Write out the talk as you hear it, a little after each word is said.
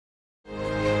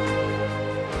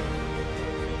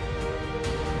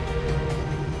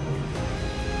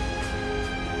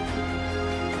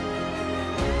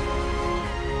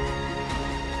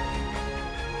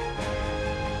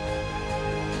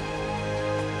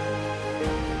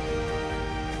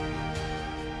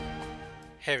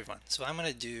Hey everyone, so I'm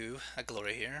gonna do a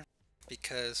glory here,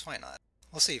 because why not?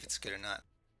 We'll see if it's good or not.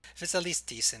 If it's at least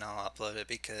decent, I'll upload it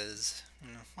because,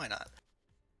 why not?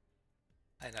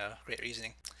 I know, great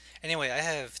reasoning. Anyway, I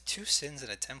have 2 Sins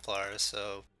and a Templar,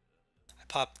 so I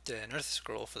popped an Earth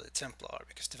Scroll for the Templar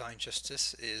because Divine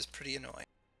Justice is pretty annoying.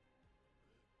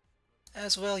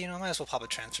 As well, I might as well pop a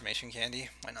Transformation Candy,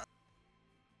 why not?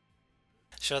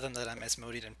 Show them that I'm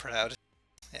Asmodean and proud.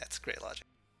 Yeah, it's great logic.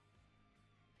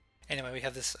 Anyway, we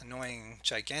have this annoying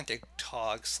gigantic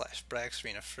Tog / Brax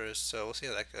Arena first, so we'll see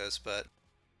how that goes, but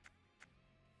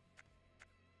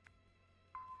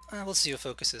we'll see what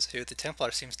focus is here. The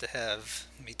Templar seems to have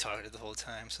me targeted the whole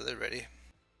time, so they're ready.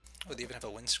 Oh, they even have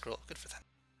a Wind Scroll, good for them.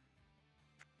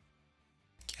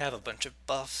 I have a bunch of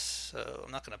buffs, so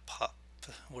I'm not going to pop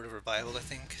Word of Revival, I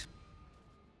think.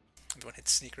 Everyone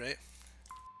hits Sneak, right?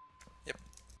 Yep.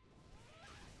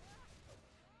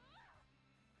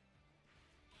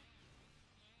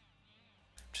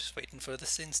 Just waiting for the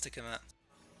Sins to come out.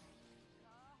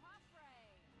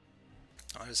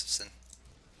 Oh, there's a Sin.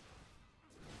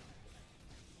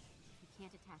 You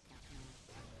can't attack that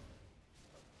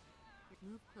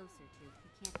man. Move closer to. You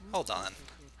can't move Hold on.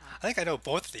 I think I know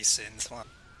both of these Sins. Come on.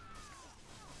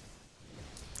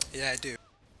 Yeah, I do.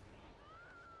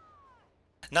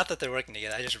 Not that they're working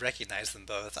together, I just recognize them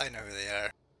both. I know who they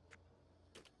are.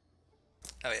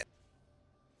 Oh yeah.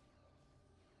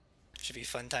 Should be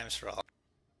fun times for all.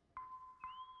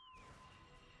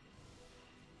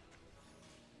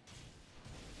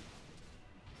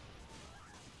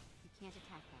 You can't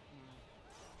attack that man.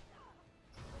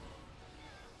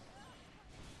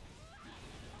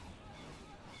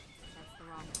 That's the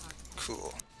wrong target.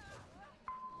 Cool.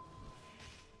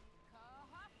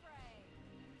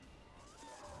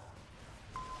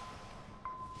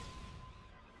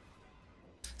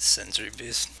 Sensory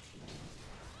Beast.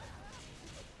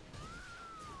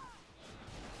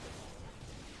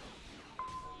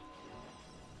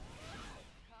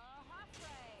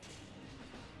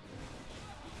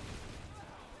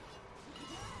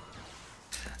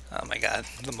 Oh my god,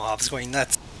 the mob's going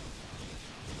nuts.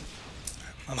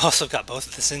 I've also got both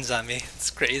of the Sins on me.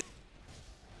 It's crazy.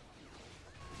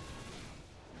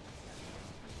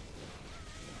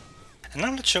 And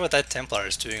I'm not sure what that Templar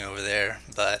is doing over there,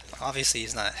 but obviously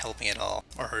he's not helping at all,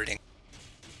 or hurting.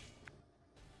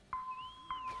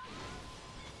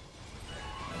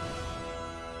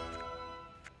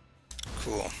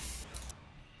 Cool.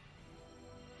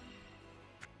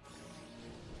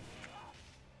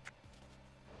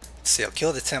 See, I'll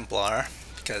kill the Templar,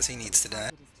 because he needs to die.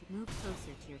 Move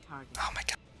closer to your target. Oh my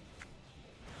god.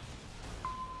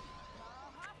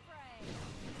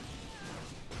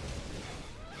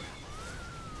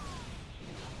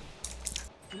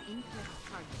 An incorrect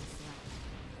target is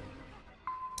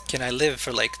selected. Can I live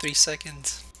for like 3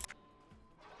 seconds?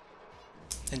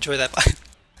 Enjoy that bite.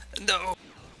 No!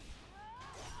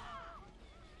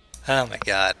 Oh my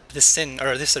god. This Sin,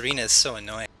 or this arena is so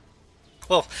annoying.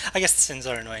 Well, I guess the Sins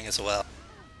are annoying as well.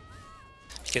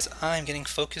 Because I'm getting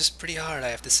focused pretty hard, I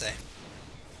have to say.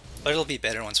 But it'll be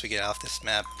better once we get off this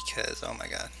map, because, oh my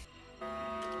god.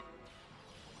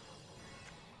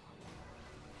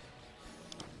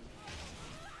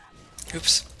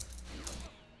 Oops.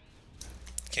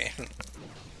 Okay.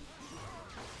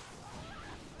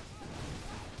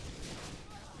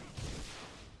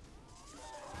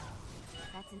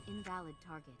 That's an invalid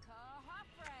target.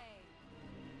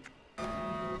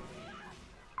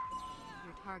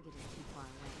 Your target is too far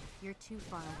away. You're too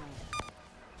far away.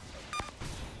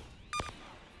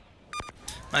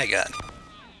 My god.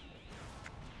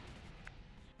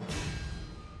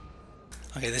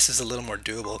 Okay, this is a little more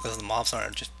doable because the mobs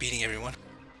aren't just beating everyone.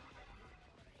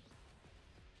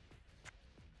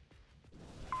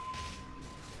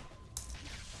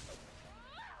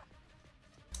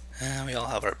 And we all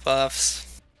have our buffs.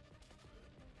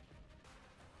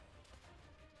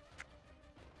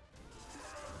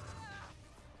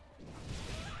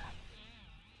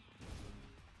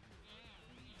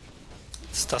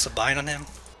 Let's toss a bind on him.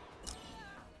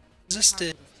 Resist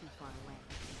it. Too far away.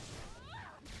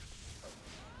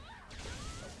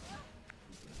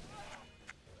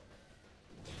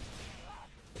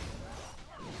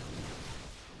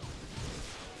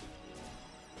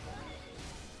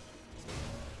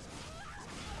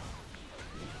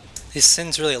 These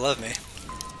Sins really love me. You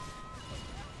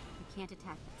can't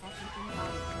attack. That's an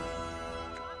invalid target.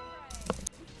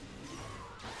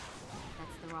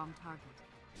 That's the wrong target.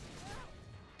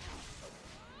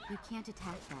 You can't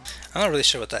attack that. I'm not really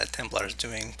sure what that Templar is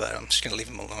doing, but I'm just gonna leave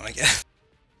him alone, I guess.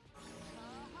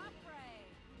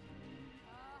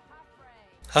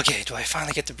 Okay, do I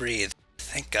finally get to breathe?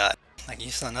 Thank God. Like, you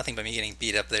saw nothing but me getting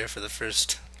beat up there for the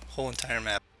first whole entire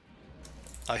map.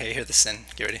 Okay, hear the sin.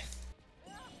 Get ready.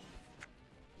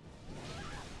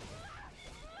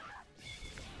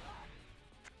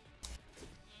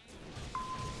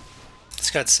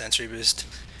 This got sensory boost.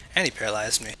 And he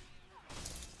paralyzed me.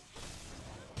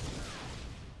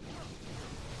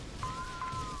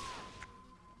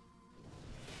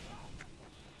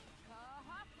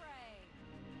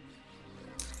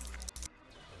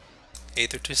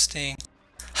 Aether twisting.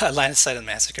 Line of sight on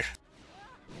massacre.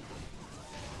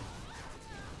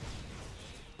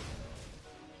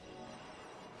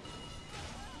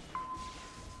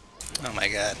 Oh my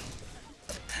god.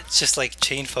 It's just like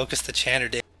chain focus the Chanter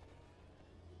did.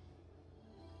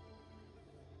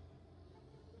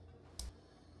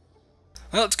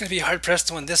 Well, it's gonna be hard pressed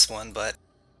to win this one, but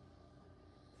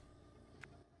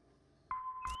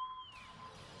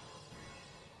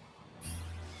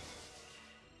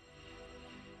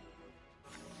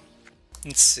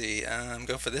let's see.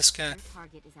 Go for this guy. Your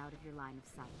target is out of your line of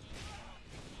sight.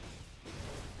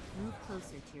 Move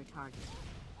closer to your target.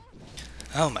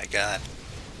 Oh my god.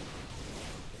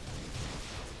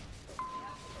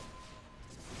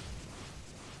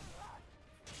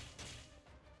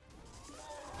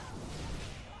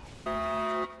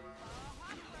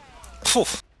 Phew.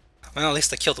 Well, at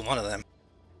least I killed one of them.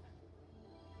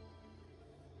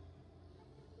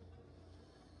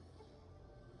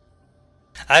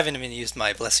 I haven't even used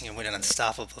my Blessing and Wind on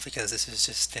Unstoppable because this has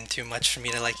just been too much for me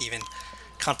to like even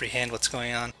comprehend what's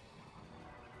going on.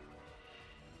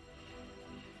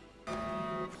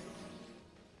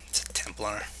 It's a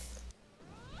Templar.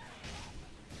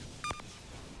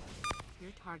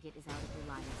 Your target is out of your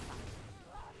line of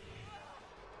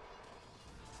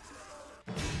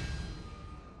sight.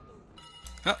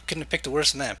 Oh, couldn't have picked a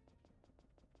worse map.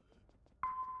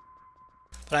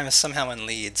 But I'm somehow in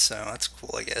lead, so that's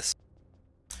cool, I guess.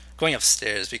 Going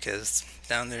upstairs because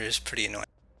down there is pretty annoying.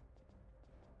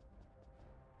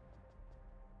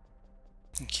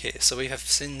 Okay, so we have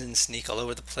Sin and Sneak all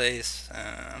over the place.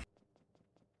 There's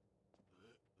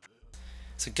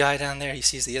a guy down there, he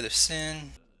sees the other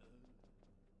Sin.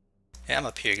 Yeah, I'm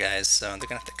up here, guys, so they're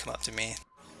gonna have to come up to me.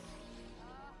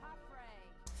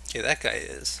 Okay, that guy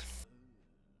is.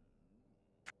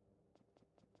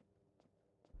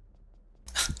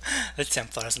 The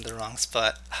Templar's in the wrong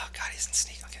spot. Oh god, he's in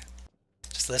Sneak, okay.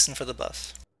 Just listen for the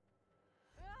buff.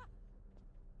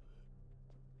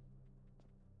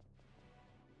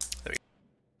 There we go.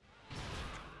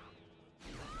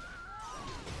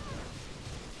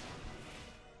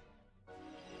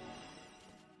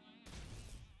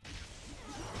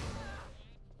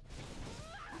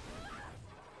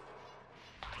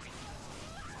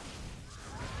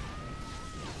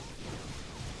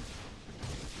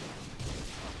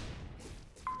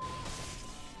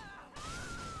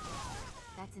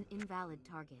 That's an invalid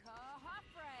target.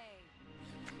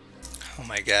 Oh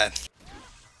my god.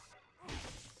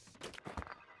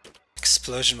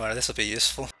 Explosion water, this will be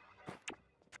useful.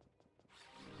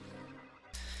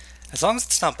 As long as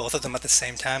it's not both of them at the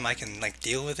same time, I can like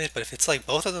deal with it, but if it's like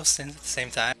both of those things at the same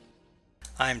time,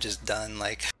 I'm just done.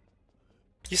 Like,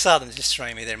 you saw them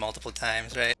destroy me there multiple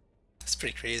times, right? It's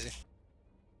pretty crazy.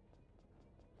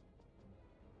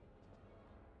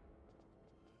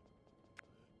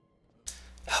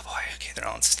 Oh boy, okay, they're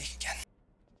all in Sneak again.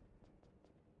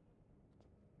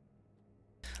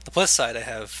 The plus side, I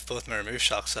have both my remove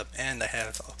shocks up, and I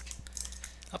have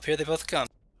up here they both come.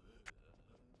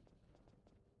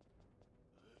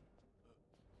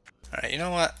 Alright, you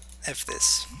know what? F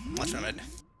this. Watch what I'm gonna do.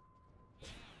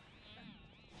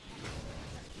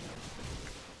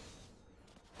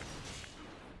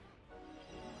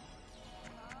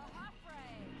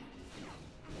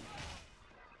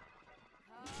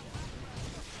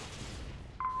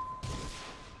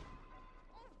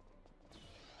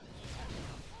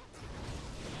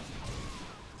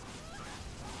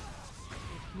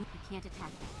 You can't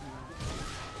attack that now.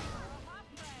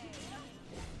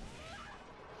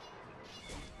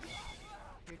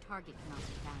 Your target cannot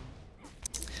be found.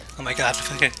 Oh my god,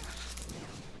 fucking.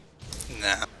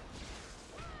 Nah.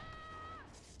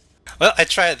 Well, I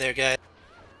tried there, guys.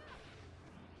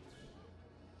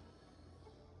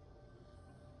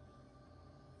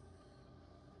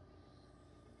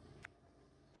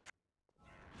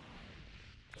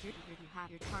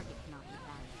 Your target cannot be found.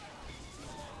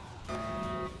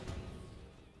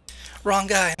 Wrong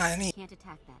guy, not me. You can't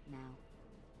attack that now.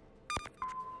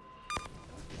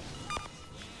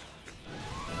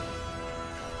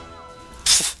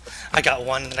 I got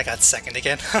one and I got second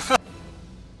again.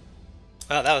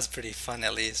 Well, that was pretty fun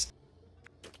at least.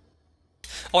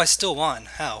 Oh, I still won.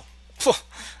 How?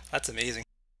 That's amazing.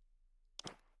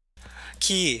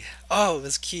 Key. Oh, it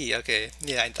was key. Okay.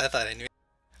 Yeah, I thought I knew.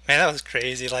 Man, that was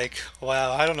crazy. Like,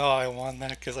 wow, I don't know how I won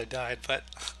that because I died, but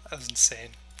that was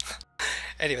insane.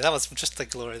 Anyway, that was just the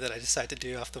glory that I decided to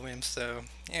do off the whim, so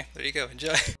yeah, there you go,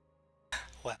 enjoy.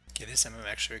 Well, okay, this time I'm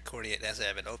actually recording it as I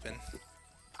have it open.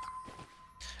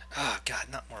 Oh god,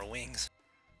 not more wings.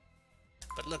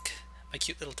 But look, my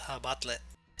cute little Taha botlet.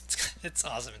 It's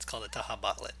awesome, it's called a Taha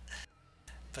botlet.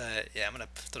 But yeah, I'm gonna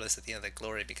throw this at the end of the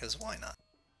glory because why not?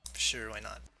 Sure, why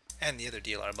not? And the other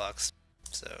DLR box.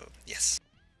 So, yes.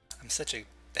 I'm such a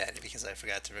baddie because I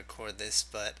forgot to record this,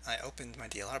 but I opened my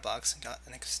DLR box and got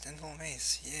an extendable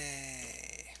mace.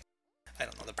 Yay! I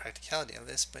don't know the practicality of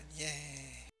this, but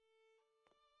yay!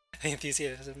 The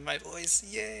enthusiasm in my voice,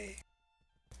 yay!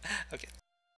 Okay.